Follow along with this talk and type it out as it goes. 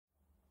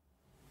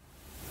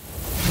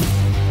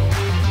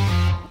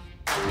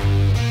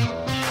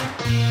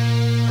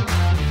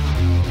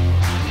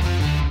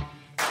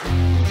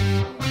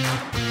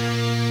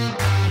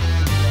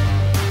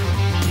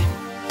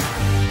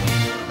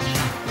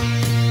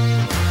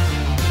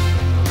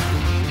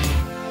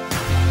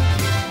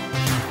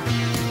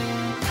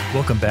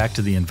Welcome back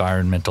to the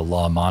Environmental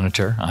Law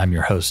Monitor. I'm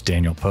your host,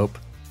 Daniel Pope.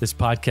 This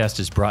podcast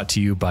is brought to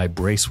you by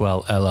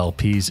Bracewell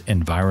LLP's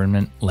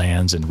Environment,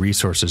 Lands, and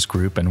Resources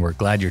Group, and we're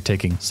glad you're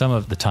taking some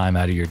of the time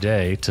out of your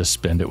day to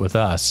spend it with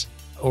us.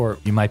 Or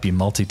you might be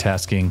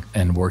multitasking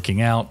and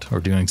working out or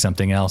doing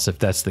something else. If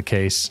that's the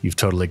case, you've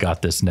totally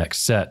got this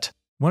next set.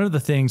 One of the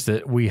things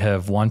that we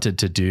have wanted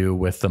to do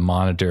with the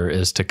Monitor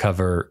is to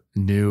cover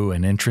new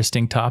and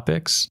interesting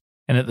topics,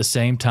 and at the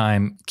same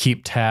time,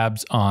 keep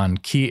tabs on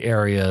key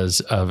areas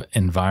of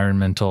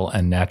environmental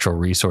and natural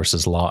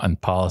resources law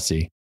and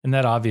policy. And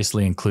that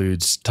obviously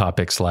includes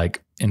topics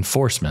like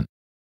enforcement.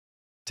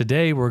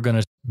 Today, we're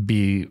going to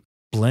be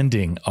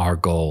blending our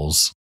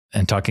goals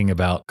and talking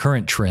about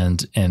current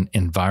trends in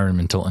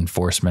environmental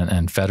enforcement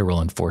and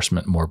federal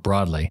enforcement more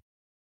broadly.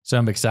 So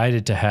I'm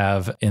excited to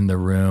have in the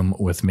room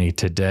with me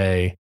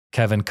today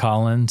Kevin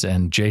Collins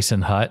and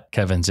Jason Hutt.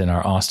 Kevin's in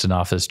our Austin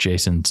office,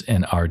 Jason's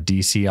in our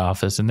DC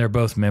office, and they're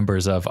both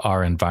members of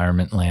our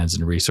Environment, Lands,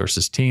 and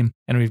Resources team.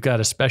 And we've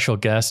got a special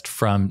guest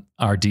from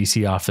our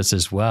DC office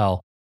as well,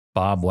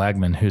 Bob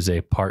Wagman, who's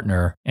a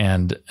partner.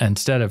 And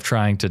instead of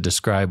trying to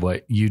describe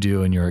what you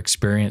do in your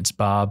experience,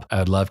 Bob,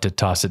 I'd love to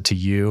toss it to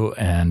you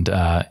and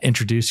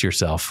introduce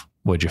yourself,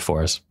 would you,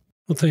 for us?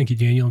 Well, thank you,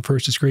 Daniel. And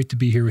first, it's great to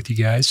be here with you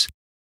guys.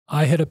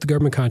 I head up the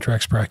government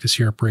contracts practice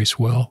here at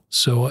Bracewell.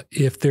 So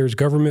if there's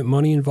government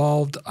money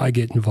involved, I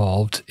get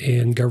involved.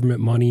 And government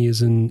money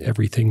is in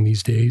everything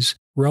these days.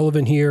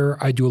 Relevant here,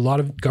 I do a lot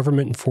of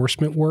government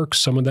enforcement work.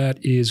 Some of that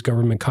is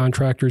government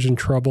contractors in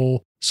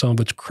trouble. Some of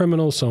it's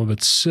criminal, some of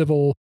it's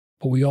civil.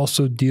 But we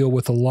also deal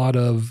with a lot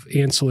of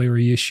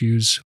ancillary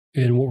issues.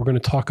 And what we're going to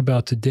talk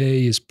about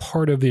today is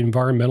part of the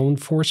environmental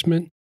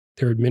enforcement.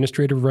 There are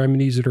administrative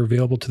remedies that are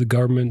available to the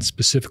government,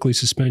 specifically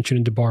suspension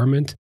and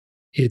debarment.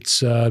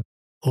 It's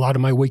a lot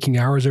of my waking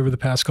hours over the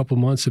past couple of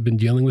months have been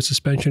dealing with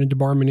suspension and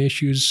debarment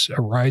issues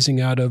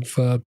arising out of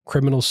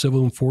criminal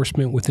civil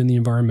enforcement within the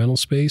environmental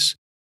space.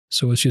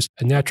 So it's just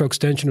a natural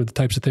extension of the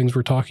types of things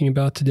we're talking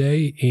about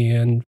today,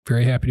 and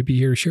very happy to be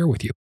here to share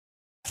with you.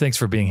 Thanks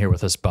for being here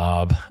with us,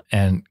 Bob.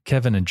 And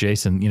Kevin and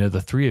Jason, the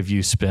three of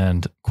you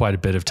spend quite a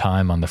bit of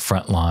time on the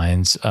front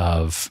lines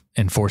of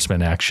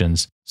enforcement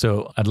actions.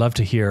 So I'd love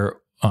to hear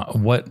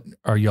what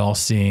are y'all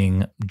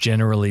seeing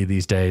generally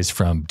these days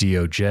from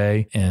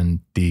DOJ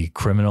in the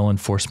criminal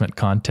enforcement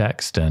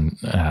context? And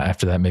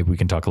after that, maybe we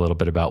can talk a little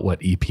bit about what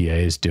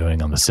EPA is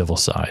doing on the civil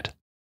side.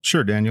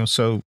 Sure, Daniel.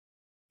 So,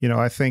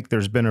 I think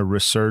there's been a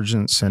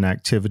resurgence in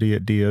activity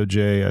at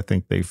DOJ. I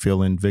think they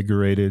feel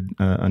invigorated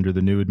under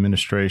the new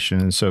administration.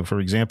 And so,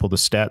 for example, the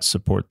stats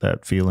support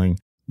that feeling.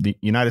 The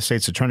United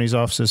States Attorney's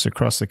offices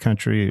across the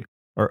country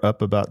are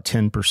up about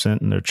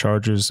 10% in their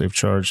charges. They've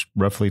charged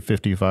roughly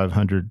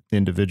 5,500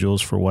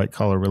 individuals for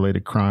white-collar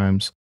related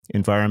crimes.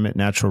 Environment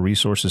Natural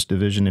Resources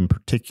Division in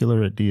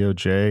particular at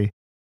DOJ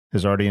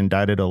has already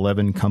indicted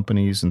 11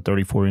 companies and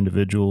 34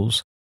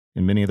 individuals,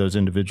 and many of those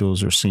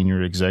individuals are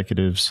senior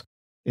executives.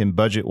 In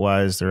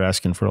budget-wise, they're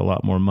asking for a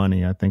lot more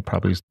money. I think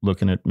probably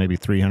looking at maybe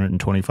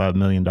 $325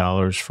 million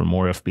for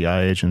more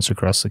FBI agents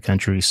across the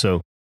country. So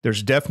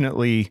there's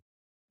definitely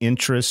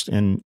interest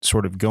in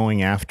sort of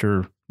going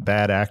after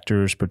bad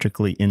actors,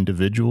 particularly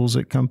individuals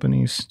at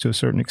companies to a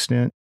certain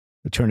extent.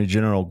 Attorney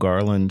General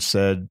Garland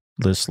said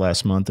this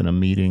last month in a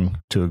meeting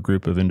to a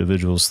group of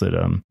individuals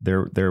that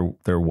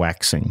they're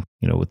waxing,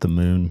 with the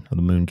moon.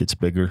 The moon gets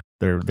bigger.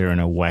 They're in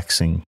a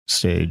waxing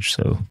stage.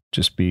 So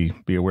just be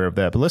aware of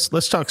that. But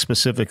let's talk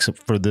specifics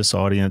for this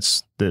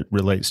audience that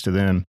relates to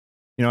them.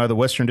 The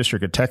Western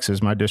District of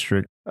Texas, my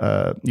district,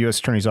 U.S.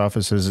 Attorney's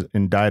Office has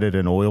indicted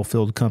an oil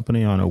field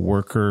company on a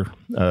worker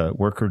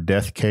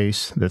death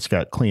case that's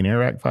got Clean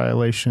Air Act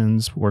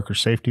violations, worker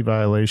safety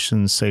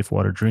violations, Safe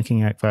Water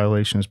Drinking Act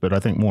violations. But I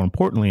think more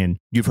importantly, and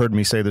you've heard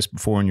me say this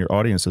before, and your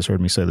audience has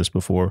heard me say this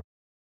before,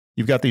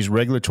 you've got these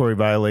regulatory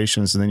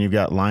violations, and then you've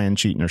got lying,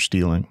 cheating, or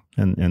stealing.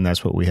 And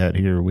that's what we had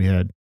here. We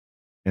had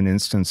an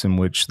instance in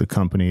which the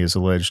company is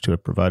alleged to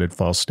have provided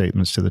false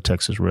statements to the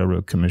Texas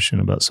Railroad Commission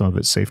about some of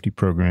its safety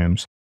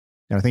programs.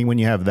 And I think when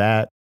you have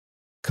that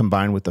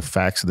combined with the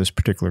facts of this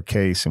particular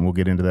case, and we'll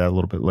get into that a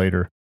little bit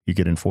later, you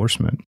get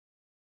enforcement.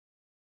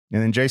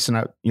 And then,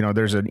 Jason,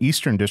 there's an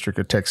Eastern District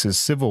of Texas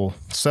civil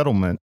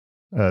settlement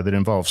that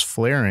involves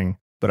flaring.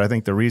 But I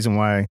think the reason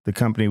why the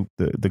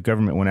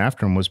government went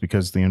after them was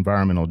because the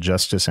environmental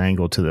justice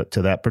angle to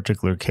that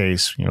particular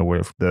case,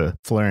 where the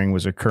flaring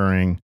was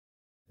occurring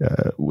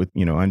with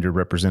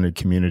underrepresented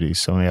communities.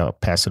 So I'll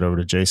pass it over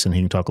to Jason. He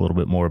can talk a little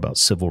bit more about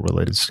civil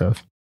related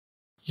stuff.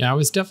 Yeah, I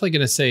was definitely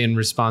going to say in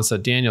response to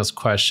Daniel's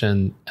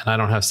question, and I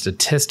don't have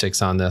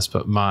statistics on this,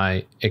 but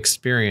my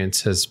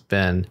experience has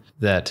been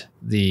that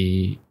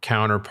the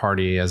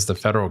counterparty as the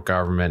federal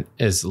government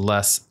is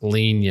less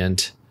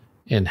lenient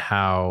in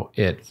how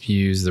it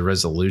views the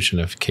resolution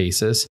of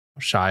cases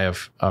shy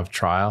of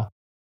trial.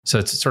 So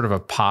it's sort of a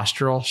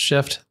postural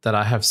shift that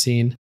I have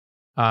seen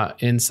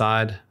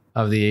inside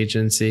of the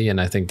agency. And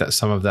I think that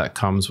some of that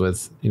comes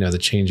with, the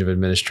change of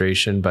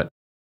administration, but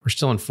we're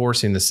still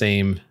enforcing the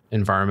same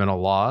environmental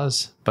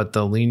laws, but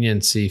the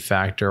leniency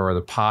factor or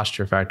the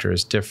posture factor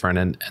is different.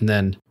 And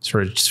then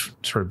sort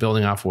of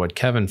building off of what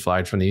Kevin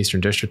flagged from the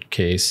Eastern District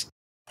case,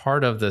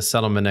 part of the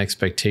settlement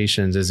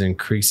expectations is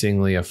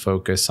increasingly a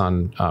focus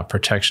on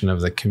protection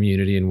of the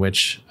community in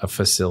which a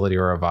facility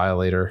or a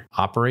violator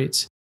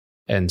operates.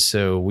 And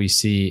so we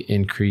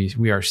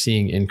are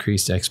seeing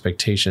increased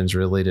expectations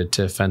related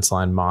to fence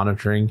line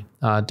monitoring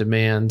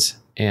demands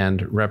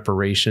and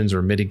reparations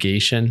or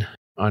mitigation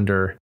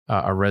under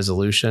a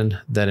resolution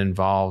that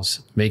involves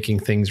making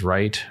things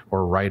right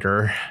or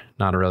righter,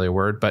 not really a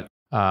word, but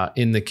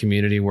in the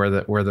community where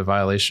the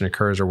violation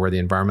occurs or where the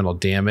environmental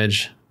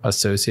damage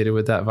associated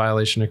with that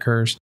violation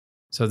occurs.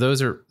 So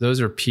those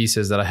are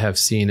pieces that I have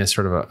seen as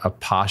sort of a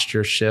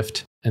posture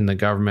shift in the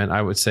government.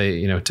 I would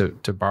say,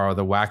 to borrow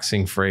the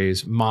waxing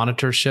phrase,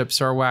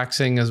 monitorships are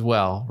waxing as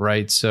well,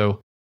 right?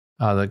 So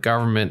the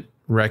government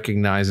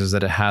recognizes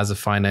that it has a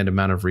finite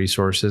amount of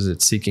resources.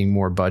 It's seeking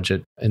more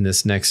budget in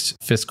this next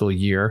fiscal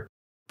year.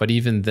 But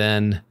even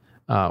then,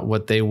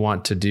 what they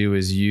want to do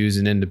is use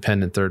an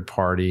independent third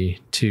party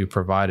to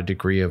provide a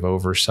degree of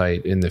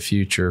oversight in the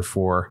future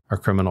for a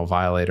criminal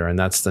violator. And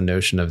that's the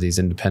notion of these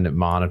independent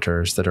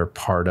monitors that are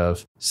part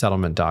of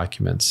settlement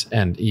documents.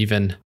 And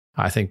even,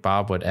 I think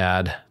Bob would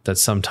add that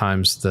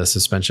sometimes the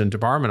Suspension and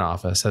Debarment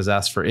Office has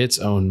asked for its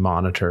own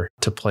monitor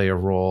to play a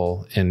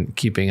role in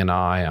keeping an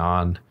eye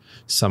on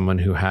someone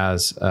who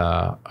has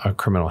a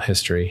criminal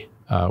history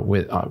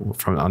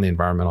on the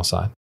environmental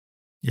side.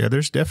 Yeah,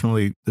 there's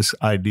definitely this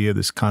idea,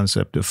 this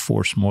concept of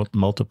force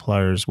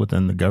multipliers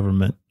within the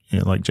government,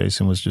 like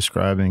Jason was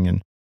describing.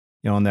 And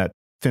on that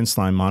fence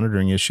line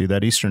monitoring issue,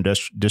 that Eastern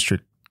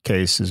District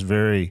case is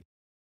very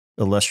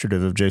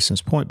illustrative of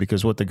Jason's point,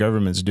 because what the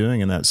government's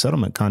doing in that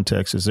settlement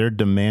context is they're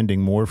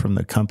demanding more from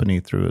the company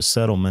through a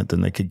settlement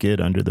than they could get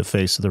under the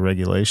face of the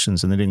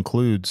regulations. And it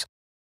includes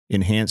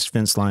enhanced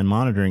fence line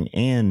monitoring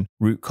and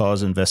root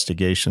cause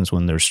investigations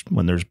when there's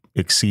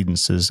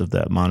exceedances of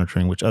that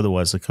monitoring, which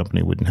otherwise the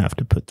company wouldn't have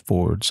to put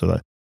forward. So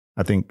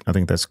I think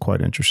that's quite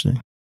interesting.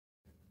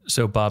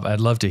 So Bob, I'd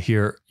love to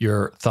hear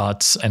your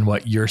thoughts and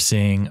what you're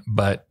seeing,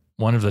 but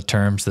one of the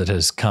terms that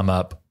has come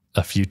up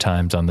a few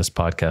times on this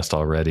podcast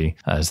already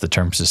is the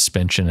term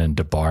suspension and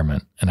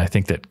debarment. And I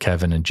think that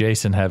Kevin and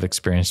Jason have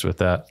experience with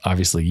that.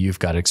 Obviously, you've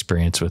got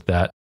experience with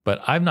that.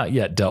 But I've not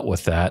yet dealt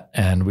with that.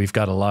 And we've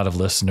got a lot of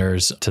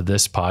listeners to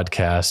this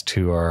podcast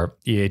who are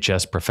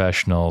EHS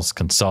professionals,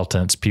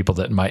 consultants, people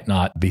that might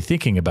not be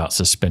thinking about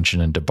suspension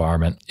and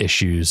debarment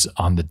issues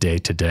on the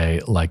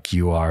day-to-day like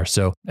you are.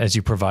 So as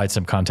you provide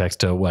some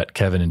context to what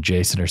Kevin and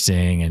Jason are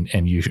seeing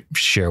and you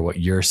share what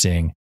you're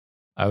seeing,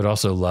 I would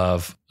also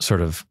love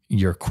sort of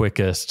your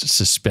quickest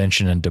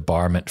suspension and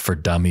debarment for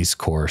dummies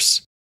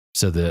course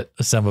so that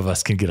some of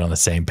us can get on the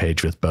same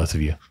page with both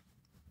of you.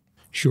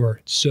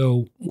 Sure.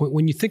 So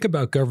when you think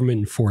about government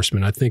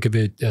enforcement, I think of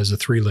it as a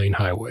 3-lane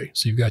highway.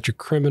 So you've got your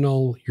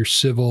criminal, your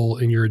civil,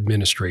 and your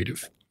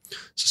administrative.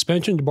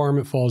 Suspension and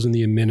debarment falls in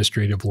the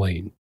administrative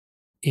lane.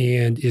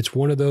 And it's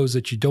one of those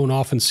that you don't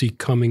often see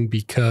coming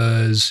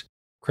because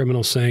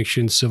criminal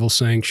sanctions, civil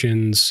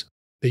sanctions,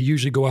 they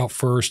usually go out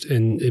first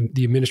and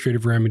the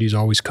administrative remedies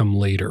always come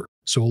later.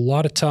 So a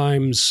lot of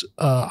times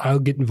I'll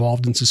get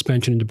involved in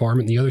suspension and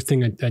debarment. And the other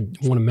thing I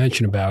want to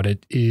mention about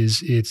it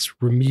is it's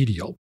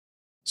remedial.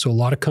 So a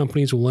lot of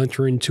companies will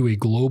enter into a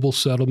global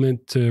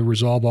settlement to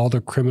resolve all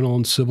their criminal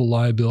and civil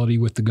liability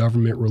with the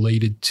government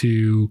related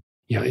to,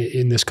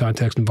 in this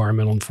context,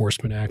 environmental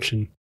enforcement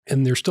action.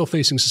 And they're still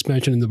facing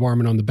suspension and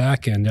debarment on the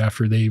back end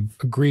after they've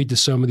agreed to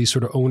some of these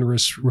sort of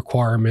onerous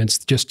requirements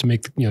just to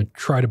make,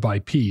 try to buy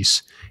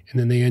peace. And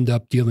then they end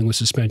up dealing with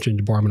suspension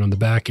and debarment on the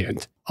back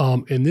end.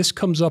 And this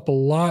comes up a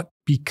lot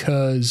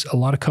because a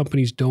lot of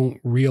companies don't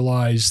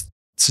realize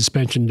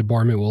suspension and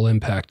debarment will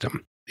impact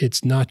them.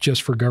 It's not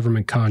just for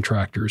government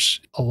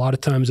contractors. A lot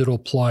of times it'll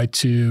apply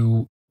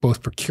to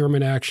both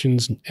procurement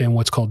actions and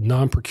what's called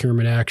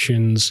non-procurement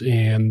actions.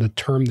 And the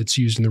term that's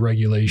used in the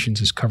regulations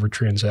is covered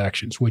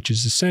transactions, which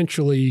is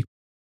essentially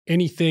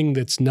anything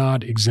that's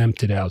not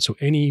exempted out. So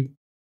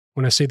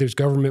when I say there's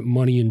government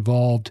money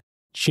involved,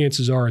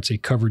 chances are it's a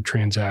covered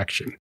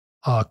transaction.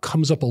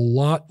 Comes up a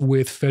lot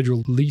with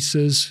federal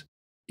leases.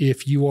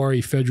 If you are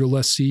a federal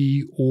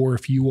lessee or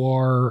if you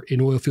are an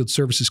oilfield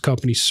services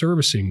company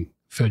servicing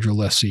federal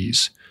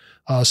lessees,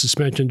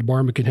 suspension and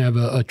debarment can have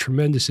a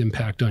tremendous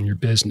impact on your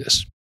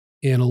business.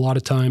 And a lot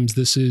of times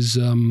this is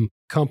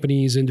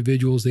companies,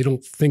 individuals, they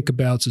don't think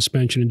about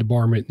suspension and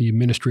debarment, the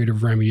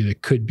administrative remedy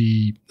that could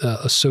be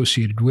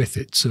associated with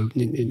it. So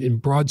in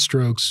broad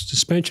strokes,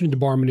 suspension and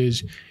debarment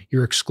is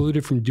you're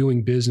excluded from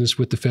doing business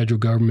with the federal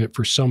government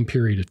for some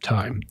period of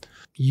time.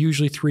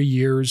 Usually 3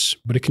 years,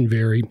 but it can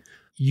vary.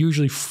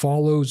 Usually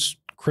follows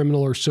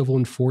criminal or civil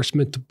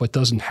enforcement, but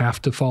doesn't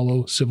have to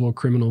follow civil or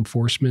criminal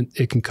enforcement.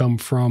 It can come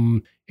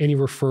from any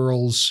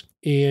referrals.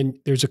 And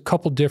there's a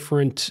couple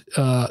different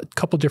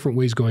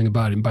ways going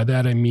about it. And by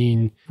that, I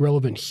mean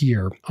relevant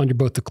here under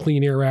both the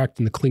Clean Air Act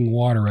and the Clean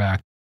Water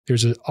Act.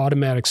 there's an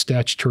automatic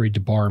statutory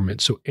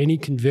debarment. So any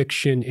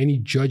conviction, any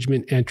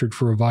judgment entered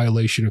for a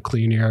violation of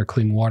Clean Air,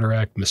 Clean Water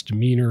Act,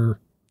 misdemeanor,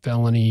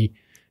 felony,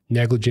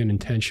 negligent,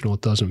 intentional,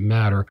 it doesn't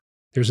matter.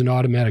 There's an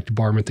automatic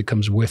debarment that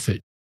comes with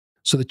it.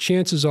 So the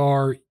chances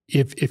are,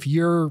 if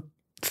you're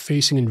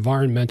facing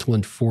environmental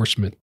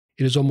enforcement,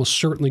 it is almost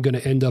certainly going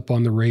to end up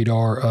on the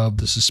radar of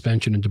the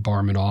Suspension and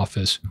Debarment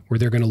Office, where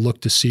they're going to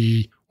look to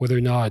see whether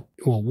or not,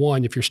 well,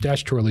 one, if you're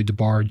statutorily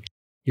debarred,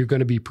 you're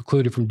going to be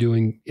precluded from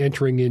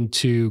entering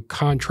into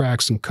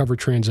contracts and cover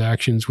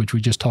transactions, which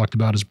we just talked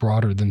about is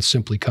broader than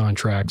simply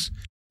contracts.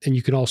 And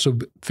you can also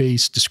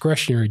face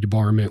discretionary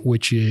debarment,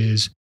 which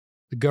is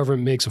the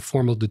government makes a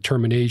formal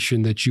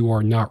determination that you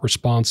are not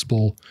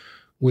responsible,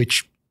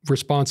 which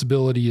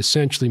responsibility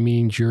essentially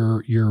means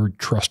you're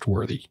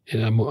trustworthy.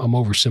 And I'm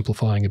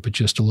oversimplifying it, but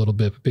just a little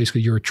bit. But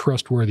basically, you're a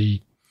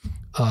trustworthy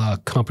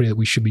company that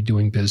we should be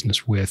doing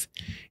business with.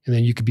 And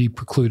then you could be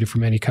precluded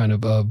from any kind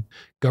of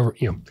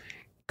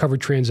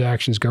covered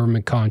transactions,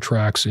 government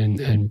contracts,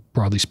 and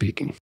broadly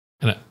speaking.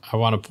 And I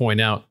want to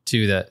point out,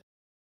 too, that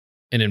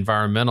in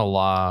environmental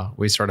law,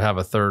 we sort of have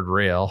a third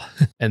rail,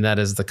 and that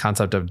is the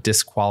concept of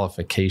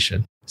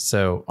disqualification.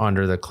 So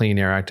under the Clean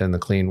Air Act and the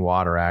Clean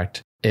Water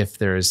Act, if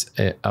there's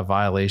a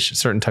violation,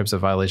 certain types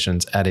of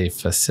violations at a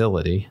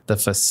facility, the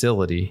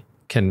facility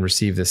can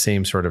receive the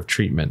same sort of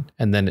treatment.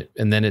 And then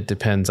it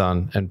depends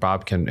on, and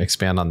Bob can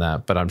expand on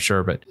that, but I'm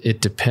sure, but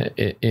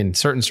in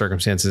certain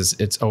circumstances,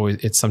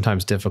 it's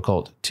sometimes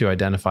difficult to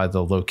identify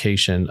the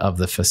location of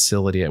the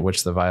facility at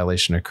which the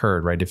violation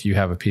occurred, right? If you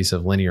have a piece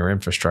of linear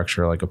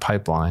infrastructure like a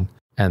pipeline,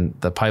 and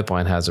the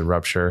pipeline has a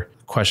rupture,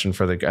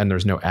 and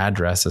there's no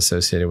address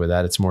associated with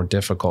that, it's more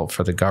difficult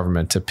for the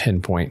government to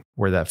pinpoint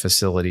where that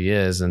facility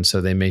is. And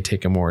so they may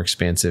take a more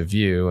expansive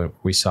view.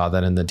 We saw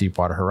that in the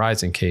Deepwater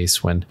Horizon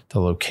case when the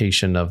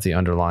location of the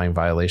underlying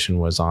violation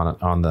was on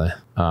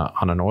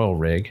an oil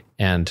rig,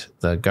 and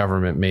the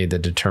government made the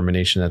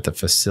determination that the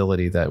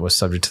facility that was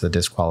subject to the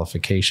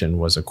disqualification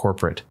was a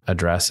corporate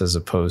address as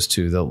opposed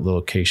to the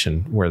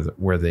location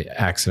where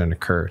the accident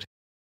occurred.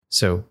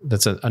 So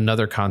that's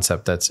another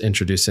concept that's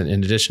introduced in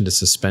addition to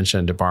suspension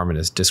and debarment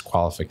is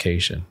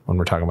disqualification when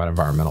we're talking about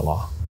environmental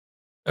law.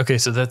 Okay,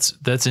 so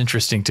that's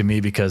interesting to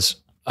me because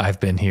I've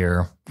been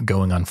here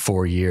going on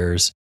 4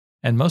 years,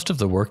 and most of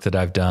the work that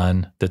I've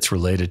done that's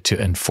related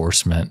to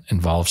enforcement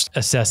involves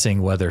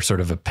assessing whether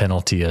sort of a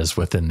penalty is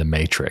within the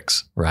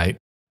matrix, right?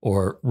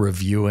 Or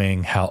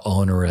reviewing how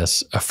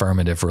onerous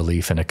affirmative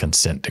relief in a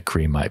consent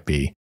decree might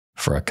be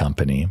for a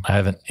company. I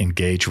haven't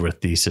engaged with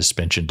the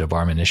suspension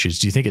debarment issues.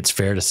 Do you think it's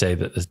fair to say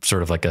that it's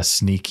sort of like a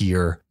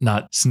sneakier,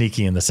 not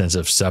sneaky in the sense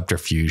of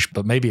subterfuge,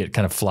 but maybe it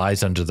kind of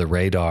flies under the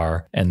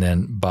radar? And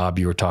then Bob,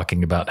 you were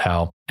talking about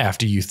how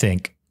after you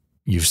think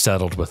you've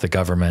settled with the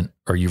government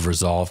or you've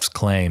resolved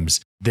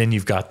claims, then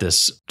you've got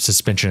this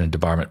suspension and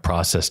debarment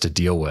process to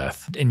deal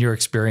with. In your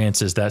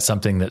experience, is that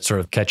something that sort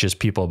of catches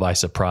people by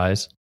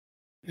surprise?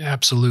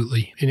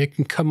 Absolutely. And it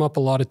can come up a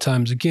lot of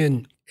times.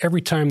 Again,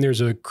 every time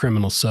there's a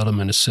criminal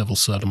settlement, a civil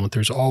settlement,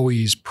 there's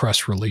always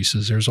press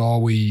releases. There's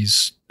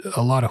always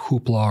a lot of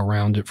hoopla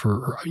around it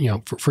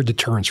for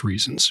deterrence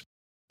reasons.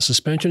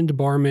 Suspension and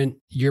debarment,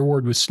 your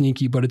word was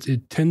sneaky, but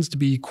it tends to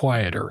be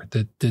quieter.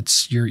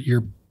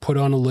 You're put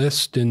on a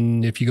list,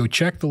 and if you go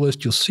check the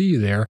list, you'll see you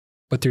there.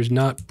 But there's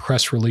not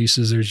press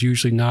releases. There's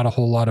usually not a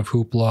whole lot of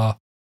hoopla,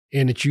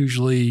 and it's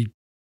usually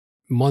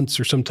months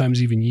or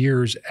sometimes even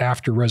years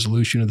after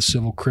resolution of the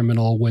civil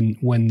criminal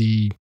when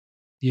the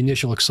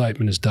initial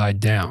excitement has died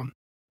down.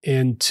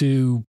 And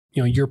to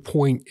your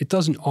point, it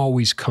doesn't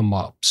always come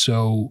up.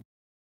 So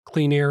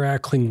Clean Air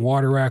Act, Clean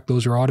Water Act,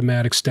 those are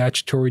automatic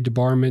statutory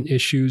debarment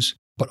issues.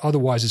 But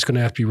otherwise, it's going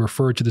to have to be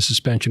referred to the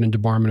suspension and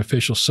debarment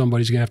officials.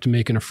 Somebody's going to have to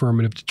make an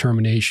affirmative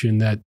determination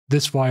that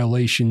this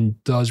violation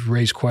does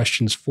raise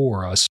questions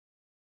for us.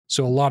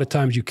 So a lot of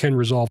times you can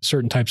resolve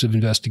certain types of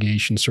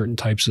investigations, certain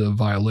types of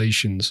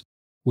violations,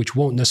 which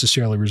won't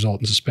necessarily result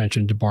in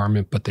suspension and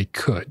debarment, but they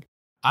could.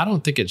 I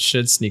don't think it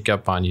should sneak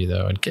up on you,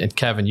 though. And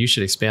Kevin, you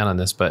should expand on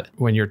this. But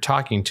when you're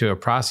talking to a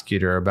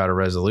prosecutor about a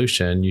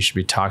resolution, you should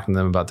be talking to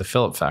them about the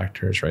Philip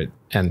factors, right?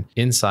 And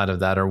inside of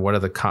that, what are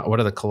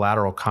the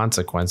collateral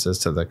consequences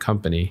to the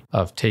company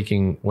of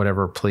taking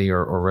whatever plea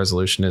or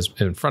resolution is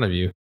in front of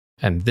you?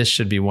 And this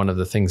should be one of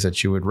the things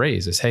that you would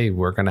raise is, hey,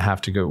 we may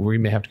have to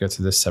go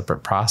through this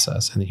separate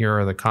process. And here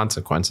are the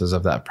consequences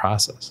of that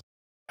process.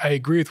 I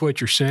agree with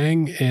what you're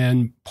saying.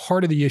 And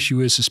part of the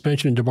issue is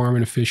suspension and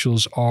debarment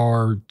officials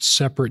are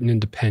separate and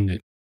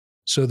independent.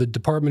 So the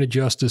Department of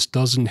Justice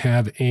doesn't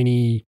have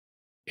any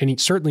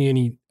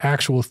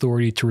actual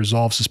authority to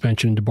resolve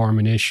suspension and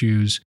debarment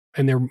issues.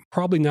 And they're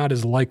probably not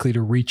as likely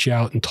to reach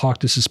out and talk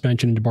to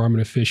suspension and debarment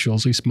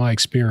officials, at least my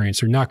experience.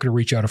 They're not going to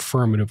reach out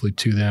affirmatively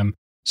to them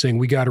saying,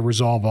 we got to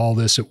resolve all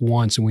this at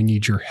once and we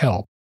need your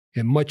help.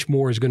 And much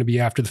more is going to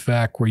be after the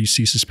fact where you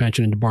see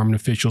suspension and debarment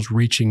officials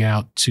reaching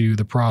out to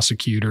the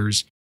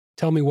prosecutors.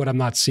 Tell me what I'm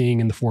not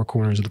seeing in the four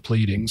corners of the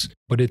pleadings.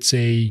 But it's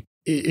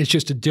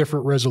just a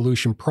different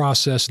resolution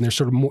process, and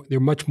they're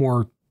much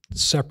more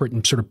separate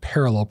and sort of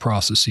parallel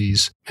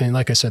processes. And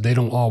like I said, they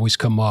don't always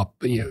come up.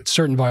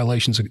 Certain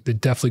violations are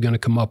definitely going to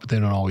come up, but they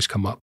don't always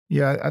come up.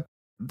 Yeah,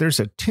 there's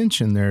a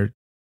tension there,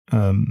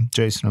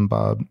 Jason and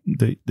Bob,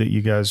 that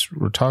you guys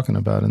were talking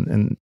about.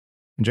 And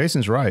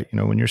Jason's right.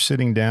 When you're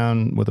sitting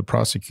down with a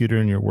prosecutor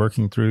and you're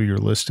working through your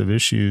list of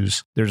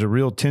issues, there's a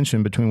real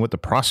tension between what the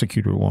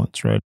prosecutor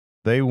wants, right?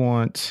 They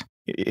want,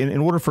 in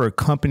order for a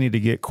company to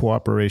get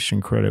cooperation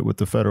credit with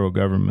the federal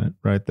government,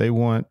 right, they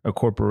want a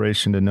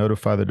corporation to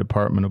notify the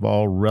department of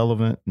all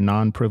relevant,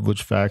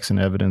 non-privileged facts and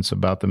evidence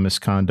about the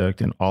misconduct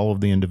and all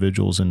of the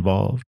individuals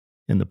involved.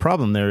 And the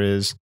problem there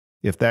is,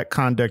 if that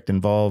conduct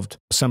involved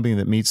something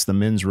that meets the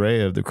mens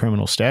rea of the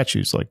criminal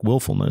statutes, like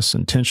willfulness,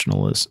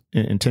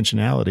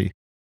 intentionality,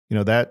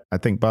 that, I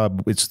think,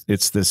 Bob,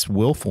 it's this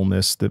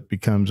willfulness that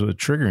becomes a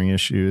triggering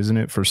issue, isn't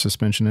it, for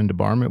suspension and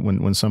debarment?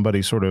 When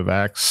somebody sort of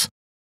acts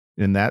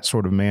in that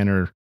sort of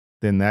manner,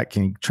 then that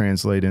can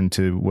translate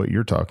into what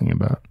you're talking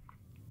about.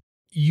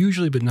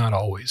 Usually, but not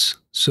always.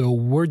 So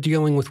we're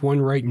dealing with one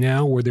right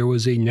now where there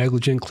was a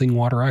negligent Clean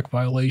Water Act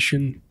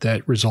violation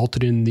that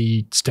resulted in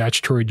the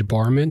statutory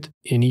debarment,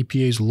 and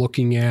EPA is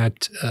looking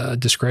at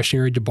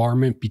discretionary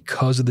debarment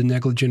because of the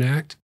negligent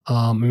act.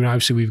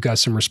 Obviously, we've got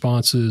some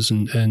responses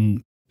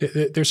and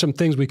there's some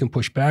things we can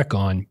push back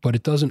on, but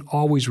it doesn't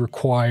always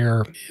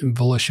require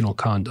volitional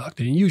conduct.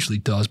 And it usually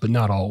does, but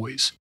not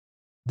always.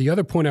 The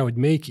other point I would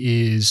make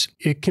is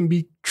it can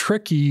be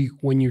tricky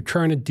when you're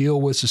trying to deal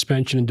with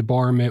suspension and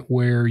debarment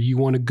where you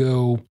want to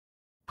go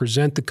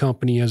present the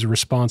company as a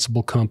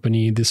responsible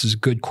company. This is a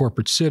good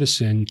corporate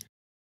citizen.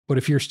 But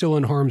if you're still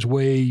in harm's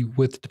way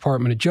with the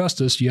Department of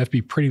Justice, you have to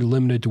be pretty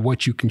limited to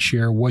what you can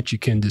share, what you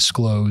can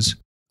disclose.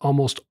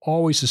 Almost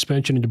always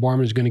suspension and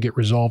debarment is going to get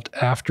resolved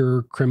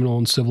after criminal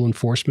and civil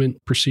enforcement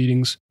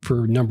proceedings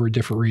for a number of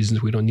different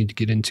reasons we don't need to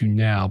get into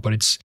now.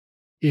 But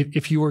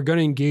if you are going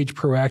to engage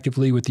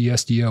proactively with the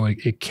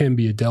SDO, it can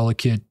be a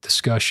delicate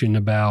discussion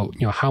about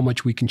how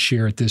much we can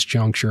share at this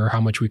juncture, how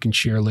much we can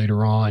share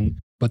later on.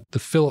 But the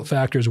fill-up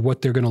factor is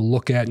what they're going to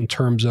look at in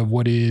terms of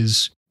what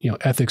is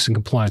ethics and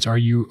compliance. Are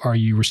you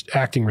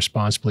acting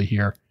responsibly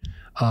here?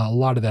 A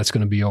lot of that's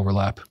going to be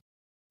overlap.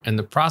 And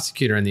the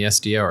prosecutor and the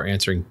SDO are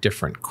answering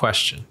different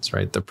questions,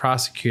 right? The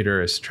prosecutor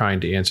is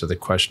trying to answer the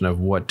question of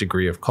what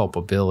degree of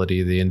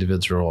culpability the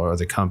individual or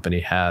the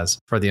company has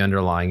for the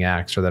underlying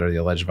acts or that are the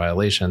alleged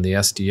violation. The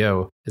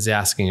SDO is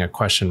asking a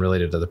question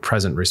related to the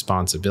present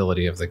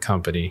responsibility of the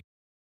company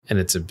and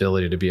its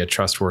ability to be a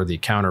trustworthy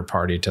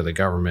counterparty to the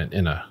government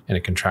in a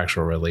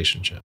contractual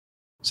relationship.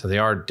 So they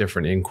are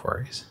different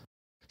inquiries.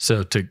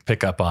 So to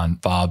pick up on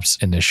Bob's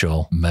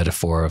initial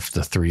metaphor of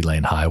the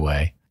 3-lane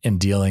highway, in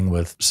dealing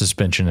with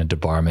suspension and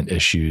debarment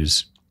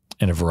issues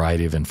in a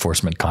variety of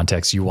enforcement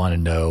contexts, you want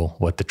to know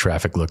what the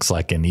traffic looks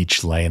like in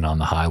each lane on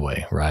the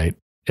highway, right?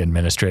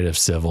 Administrative,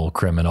 civil,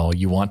 criminal.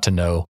 You want to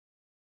know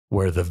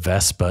where the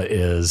Vespa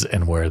is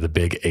and where the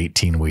big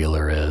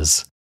 18-wheeler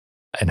is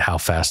and how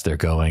fast they're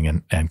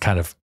going and kind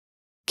of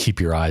keep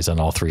your eyes on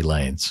all 3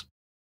 lanes.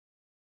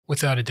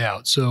 Without a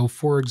doubt. So,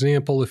 for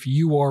example, if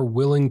you are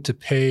willing to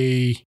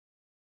pay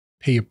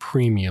a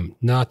premium,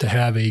 not to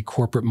have a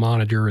corporate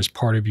monitor as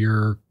part of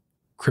your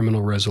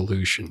criminal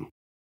resolution.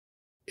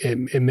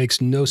 It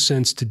makes no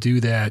sense to do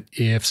that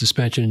if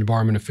suspension and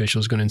debarment official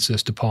is going to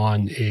insist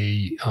upon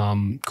a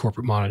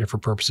corporate monitor for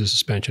purposes of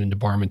suspension and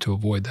debarment to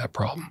avoid that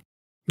problem.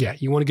 Yeah,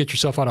 you want to get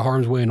yourself out of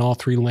harm's way in all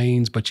 3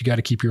 lanes, but you got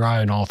to keep your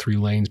eye on all 3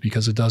 lanes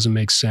because it doesn't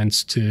make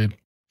sense to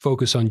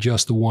focus on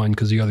just the one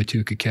because the other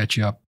 2 could catch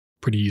you up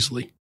pretty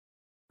easily.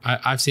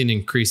 I've seen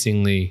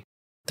increasingly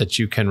that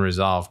you can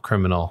resolve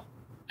criminal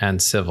and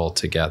civil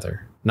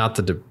together. Not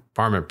the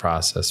debarment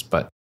process,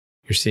 but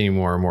you're seeing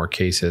more and more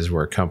cases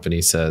where a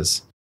company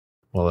says,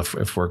 well,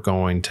 if we're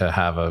going to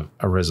have a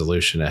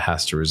resolution, it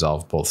has to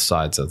resolve both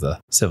sides of the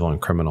civil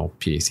and criminal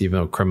piece, even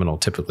though criminal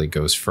typically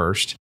goes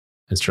first,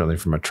 and certainly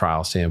from a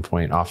trial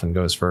standpoint often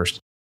goes first.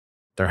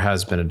 There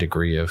has been a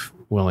degree of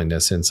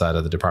willingness inside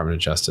of the Department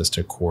of Justice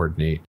to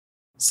coordinate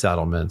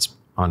settlements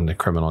on the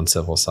criminal and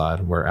civil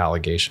side where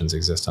allegations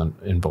exist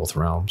in both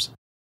realms.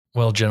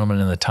 Well, gentlemen,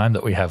 in the time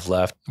that we have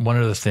left, one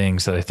of the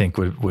things that I think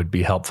would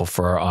be helpful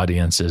for our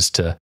audience is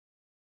to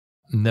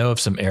know of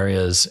some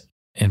areas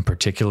in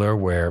particular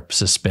where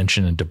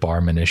suspension and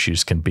debarment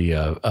issues can be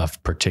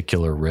of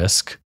particular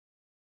risk,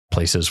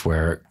 places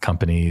where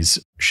companies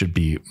should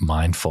be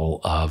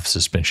mindful of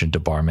suspension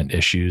debarment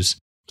issues.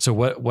 So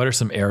what are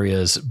some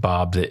areas,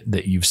 Bob,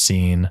 that you've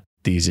seen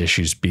these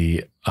issues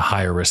be a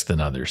higher risk than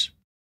others?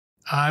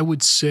 I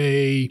would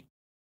say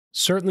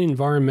certainly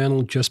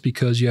environmental, just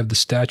because you have the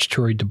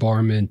statutory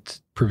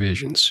debarment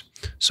provisions.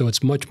 So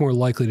it's much more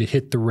likely to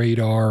hit the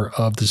radar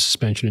of the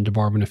suspension and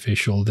debarment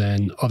official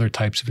than other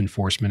types of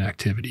enforcement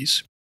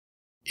activities.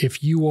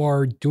 If you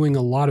are doing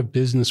a lot of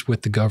business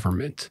with the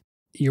government,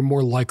 you're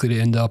more likely to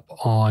end up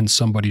on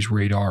somebody's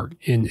radar.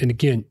 And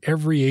again,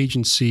 every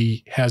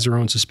agency has their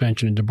own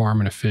suspension and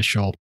debarment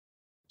official.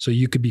 So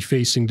you could be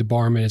facing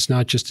debarment. It's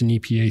not just an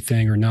EPA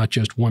thing or not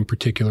just one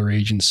particular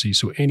agency.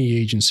 So any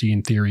agency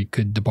in theory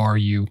could debar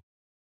you.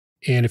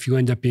 And if you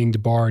end up being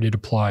debarred, it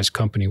applies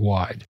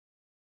company-wide.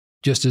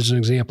 Just as an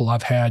example,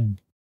 I've had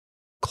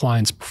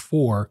clients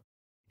before,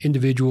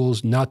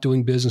 individuals not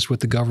doing business with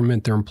the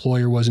government, their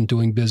employer wasn't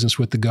doing business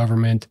with the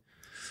government,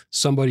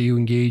 somebody who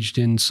engaged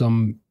in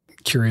some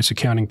curious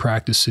accounting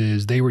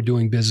practices, they were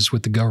doing business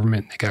with the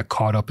government, they got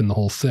caught up in the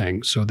whole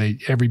thing. So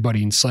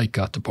everybody in sight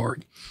got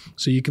debarred.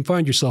 So you can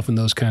find yourself in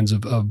those kinds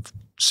of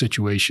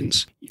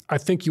situations. I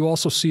think you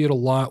also see it a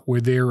lot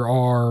where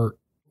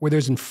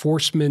there's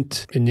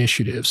enforcement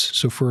initiatives.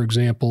 So for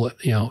example,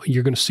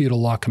 you're going to see it a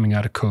lot coming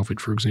out of COVID,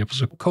 for example.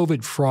 So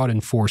COVID fraud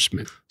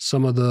enforcement,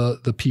 some of the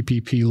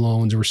PPP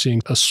loans, we're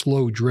seeing a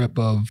slow drip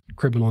of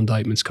criminal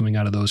indictments coming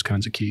out of those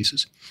kinds of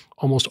cases.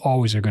 Almost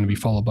always they're going to be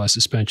followed by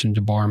suspension and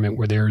debarment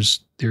where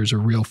there's a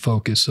real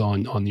focus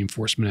on the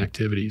enforcement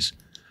activities.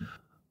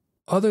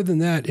 Other than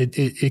that,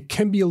 it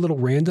can be a little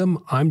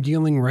random. I'm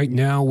dealing right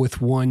now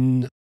with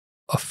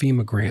a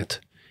FEMA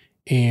grant.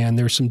 And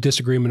there's some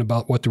disagreement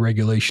about what the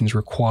regulations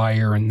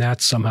require, and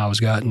that somehow has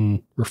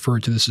gotten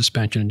referred to the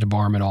suspension and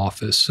debarment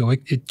office. So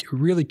it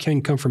really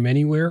can come from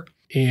anywhere.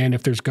 And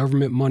if there's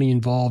government money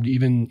involved,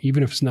 even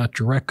if it's not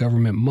direct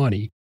government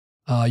money,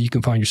 you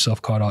can find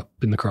yourself caught up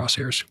in the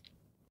crosshairs.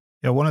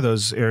 Yeah, one of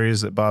those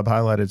areas that Bob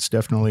highlighted is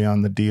definitely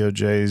on the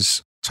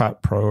DOJ's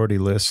top priority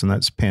list, and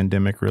that's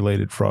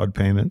pandemic-related fraud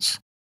payments.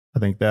 I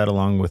think that,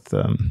 along with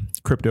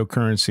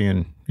cryptocurrency,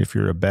 and if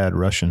you're a bad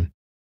Russian,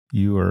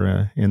 you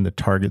are in the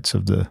targets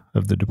of the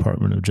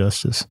Department of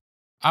Justice.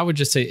 I would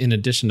just say, in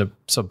addition to,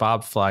 so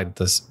Bob flagged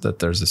this, that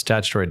there's a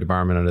statutory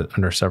debarment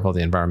under several of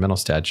the environmental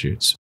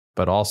statutes,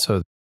 but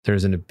also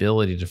there's an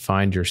ability to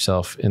find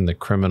yourself in the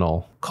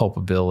criminal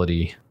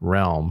culpability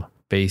realm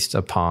based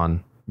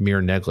upon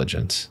mere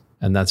negligence.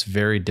 And that's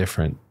very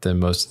different than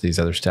most of these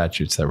other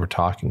statutes that we're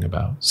talking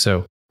about.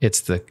 So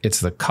it's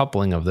the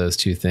coupling of those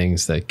two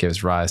things that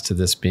gives rise to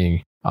this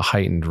being a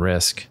heightened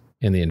risk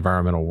in the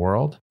environmental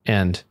world.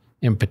 And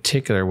in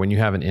particular, when you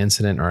have an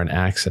incident or an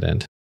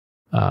accident,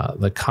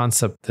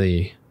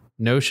 the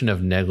notion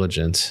of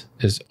negligence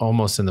is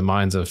almost in the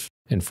minds of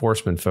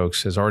enforcement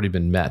folks has already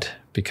been met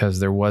because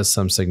there was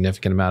some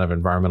significant amount of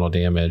environmental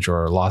damage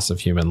or loss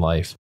of human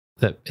life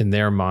that in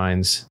their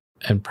minds,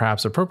 and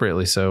perhaps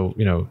appropriately so,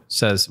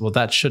 says, well,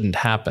 that shouldn't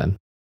happen.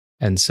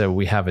 And so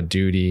we have a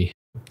duty.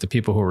 The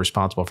people who were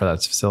responsible for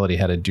that facility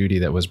had a duty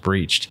that was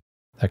breached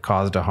that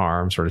caused a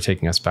harm, sort of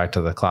taking us back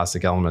to the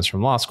classic elements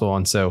from law school.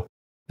 And so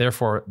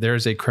therefore,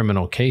 there's a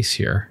criminal case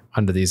here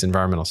under these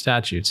environmental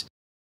statutes.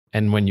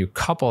 And when you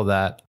couple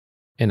that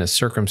in a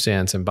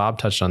circumstance, and Bob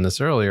touched on this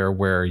earlier,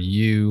 where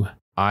you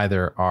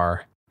either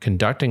are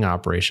conducting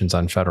operations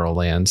on federal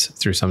lands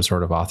through some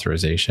sort of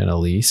authorization, a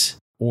lease,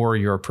 or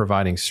you're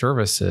providing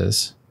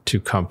services to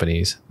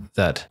companies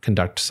that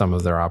conduct some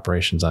of their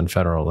operations on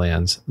federal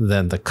lands,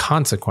 then the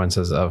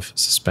consequences of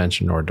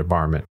suspension or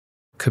debarment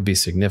could be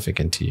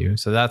significant to you.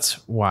 So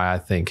that's why I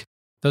think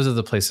those are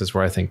the places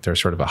where I think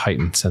there's sort of a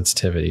heightened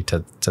sensitivity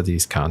to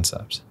these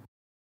concepts.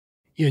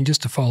 Yeah, and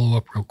just to follow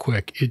up real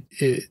quick,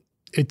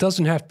 it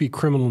doesn't have to be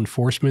criminal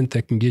enforcement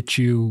that can get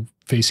you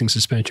facing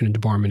suspension and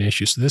debarment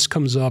issues. So this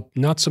comes up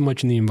not so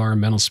much in the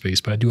environmental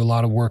space, but I do a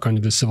lot of work under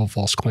the Civil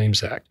False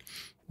Claims Act,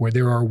 where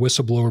there are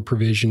whistleblower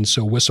provisions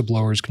so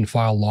whistleblowers can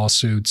file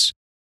lawsuits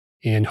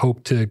and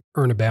hope to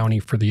earn a bounty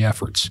for the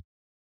efforts.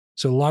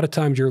 So a lot of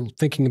times you're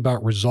thinking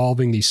about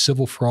resolving these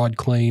civil fraud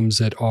claims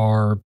that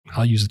are,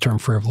 I'll use the term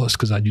frivolous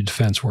because I do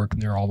defense work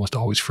and they're almost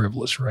always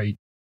frivolous, right?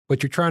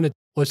 But you're trying to,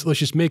 let's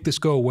just make this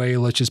go away.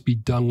 Let's just be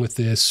done with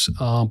this.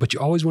 But you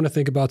always want to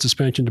think about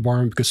suspension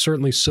debarment because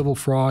certainly civil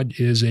fraud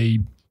is a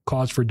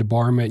cause for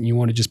debarment, and you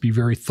want to just be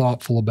very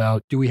thoughtful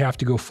about, do we have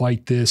to go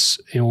fight this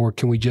or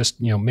can we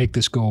just, make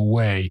this go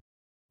away?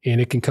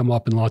 And it can come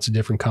up in lots of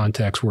different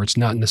contexts where it's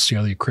not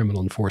necessarily a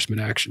criminal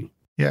enforcement action.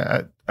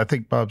 Yeah, I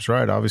think Bob's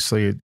right.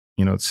 Obviously,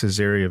 it's his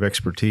area of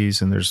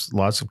expertise, and there's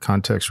lots of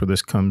contexts where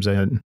this comes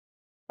in.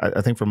 I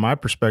think from my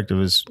perspective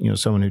as,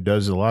 someone who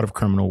does a lot of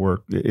criminal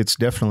work, it's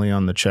definitely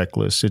on the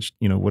checklist. It's,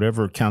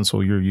 whatever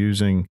counsel you're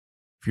using,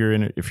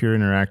 if you're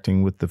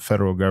interacting with the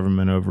federal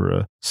government over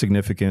a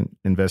significant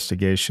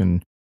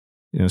investigation,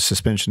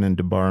 suspension and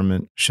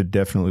debarment should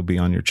definitely be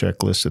on your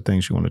checklist of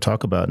things you want to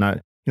talk about.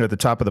 And at the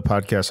top of the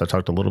podcast, I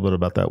talked a little bit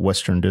about that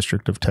Western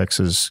District of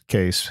Texas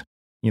case.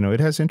 It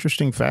has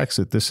interesting facts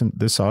that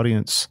this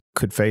audience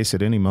could face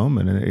at any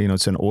moment. And,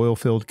 it's an oil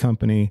field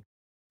company.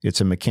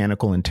 It's a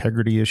mechanical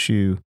integrity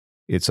issue.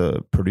 It's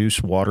a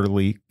produced water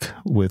leak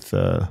with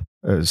a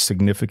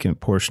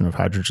significant portion of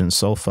hydrogen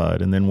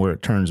sulfide. And then where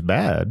it turns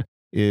bad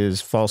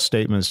is false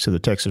statements to the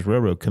Texas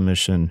Railroad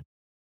Commission,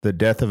 the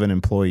death of an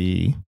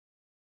employee,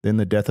 then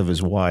the death of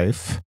his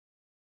wife,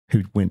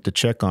 who went to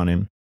check on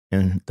him,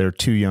 and their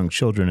two young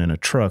children in a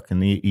truck,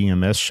 and the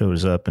EMS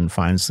shows up and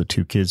finds the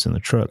two kids in the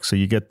truck. So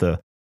you get the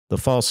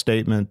false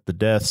statement, the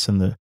deaths,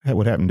 and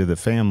what happened to the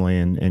family,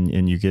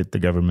 and you get the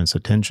government's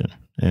attention.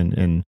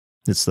 And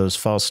it's those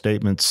false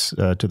statements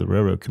to the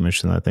Railroad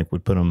Commission that I think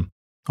would put them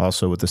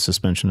also with the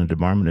suspension and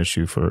debarment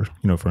issue for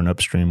an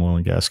upstream oil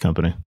and gas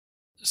company.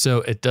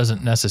 So it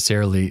doesn't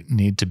necessarily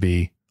need to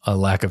be a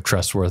lack of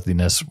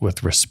trustworthiness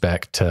with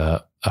respect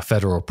to a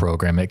federal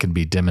program, it can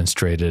be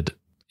demonstrated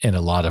in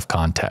a lot of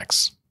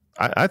contexts.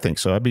 I think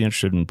so. I'd be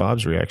interested in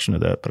Bob's reaction to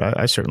that, but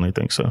I certainly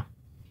think so.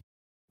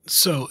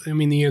 So, I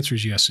mean, the answer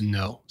is yes and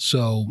no.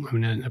 So, I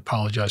mean, I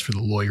apologize for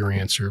the lawyer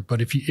answer,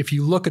 but if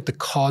you look at the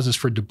causes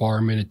for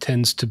debarment, it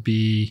tends to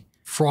be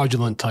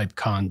fraudulent type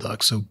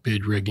conduct, so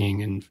bid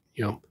rigging and,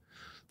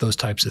 those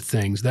types of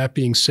things. That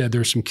being said,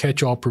 there's some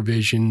catch-all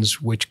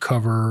provisions which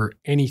cover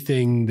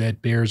anything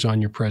that bears on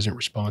your present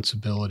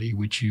responsibility,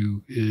 which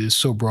is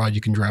so broad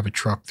you can drive a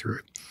truck through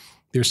it.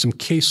 There's some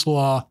case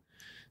law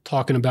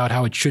talking about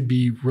how it should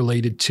be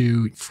related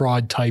to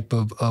fraud type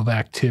of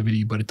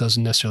activity, but it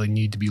doesn't necessarily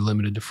need to be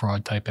limited to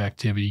fraud type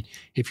activity.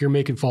 If you're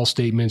making false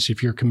statements,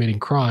 if you're committing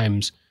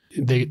crimes,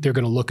 they're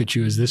going to look at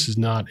you as this is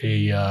not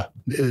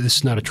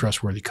a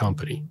trustworthy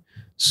company.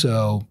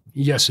 So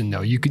yes and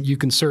no. You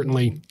can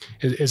certainly,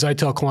 as I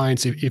tell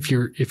clients, if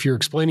you're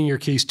explaining your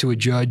case to a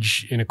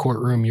judge in a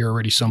courtroom, you're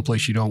already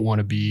someplace you don't want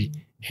to be,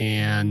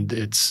 and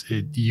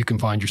you can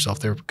find yourself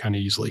there kind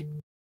of easily.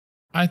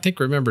 I think,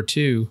 remember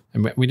too,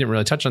 and we didn't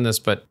really touch on this,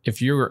 but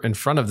if you're in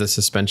front of the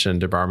suspension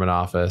and debarment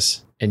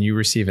office and you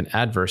receive an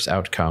adverse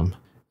outcome,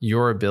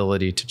 your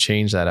ability to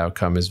change that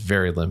outcome is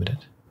very limited.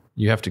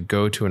 You have to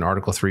go to an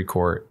Article III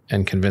court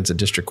and convince a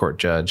district court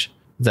judge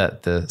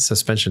that the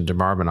suspension and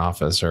debarment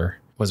officer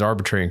was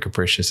arbitrary and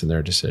capricious in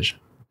their decision.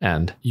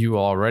 And you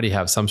already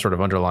have some sort of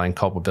underlying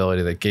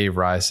culpability that gave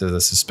rise to the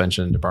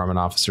suspension and debarment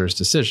officer's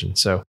decision.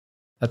 So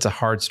that's a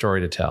hard story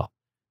to tell.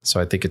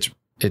 So I think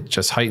it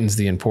just heightens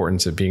the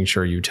importance of being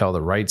sure you tell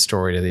the right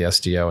story to the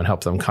SDO and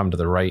help them come to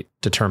the right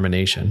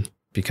determination,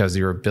 because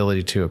your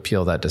ability to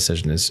appeal that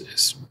decision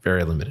is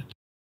very limited.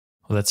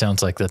 Well, that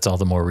sounds like that's all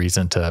the more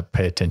reason to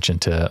pay attention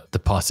to the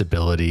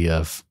possibility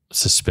of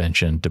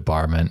suspension,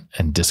 debarment,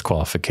 and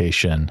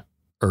disqualification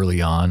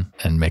early on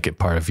and make it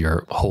part of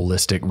your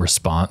holistic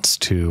response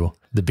to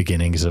the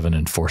beginnings of an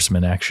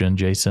enforcement action,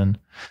 Jason.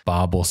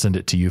 Bob, we'll send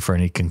it to you for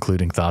any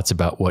concluding thoughts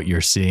about what you're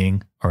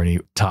seeing or any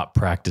top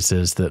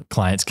practices that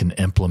clients can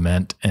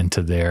implement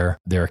into their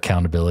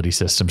accountability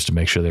systems to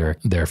make sure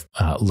they're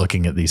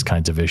looking at these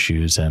kinds of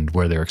issues and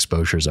where their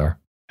exposures are.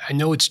 I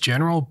know it's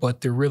general,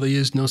 but there really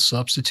is no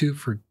substitute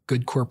for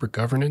good corporate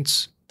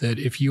governance. That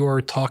if you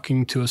are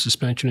talking to a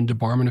suspension and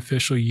debarment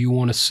official, you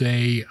want to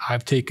say,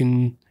 I've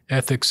taken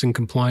ethics and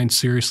compliance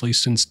seriously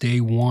since day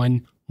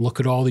one. Look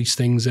at all these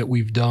things that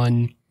we've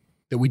done,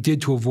 that we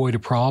did to avoid a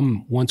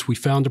problem. Once we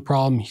found a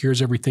problem,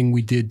 here's everything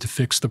we did to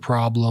fix the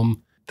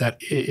problem. That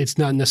it's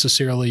not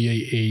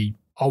necessarily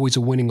always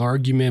a winning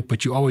argument,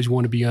 but you always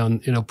want to be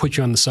put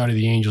you on the side of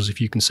the angels if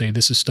you can say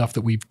this is stuff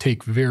that we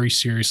take very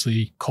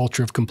seriously,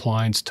 culture of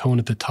compliance, tone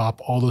at the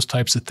top, all those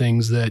types of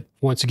things that,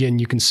 once again,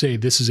 you can say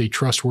this is a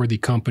trustworthy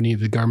company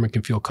the government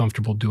can feel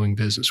comfortable doing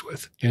business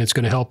with. And it's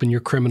going to help in your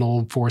criminal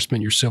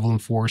enforcement, your civil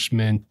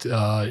enforcement,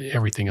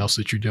 everything else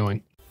that you're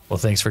doing. Well,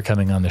 thanks for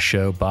coming on the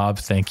show, Bob.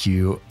 Thank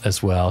you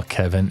as well,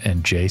 Kevin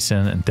and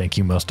Jason. And thank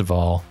you most of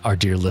all, our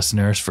dear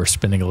listeners, for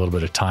spending a little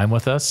bit of time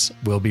with us.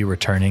 We'll be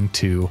returning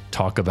to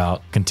talk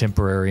about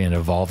contemporary and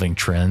evolving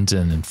trends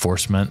in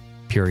enforcement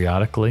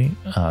periodically.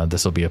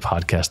 This will be a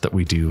podcast that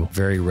we do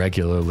very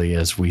regularly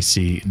as we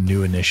see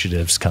new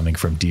initiatives coming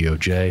from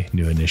DOJ,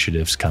 new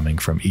initiatives coming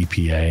from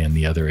EPA and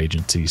the other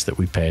agencies that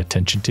we pay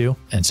attention to.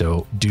 And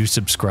so do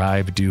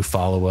subscribe, do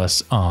follow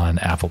us on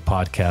Apple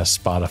Podcasts,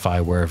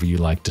 Spotify, wherever you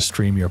like to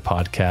stream your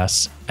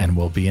podcasts, and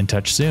we'll be in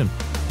touch soon.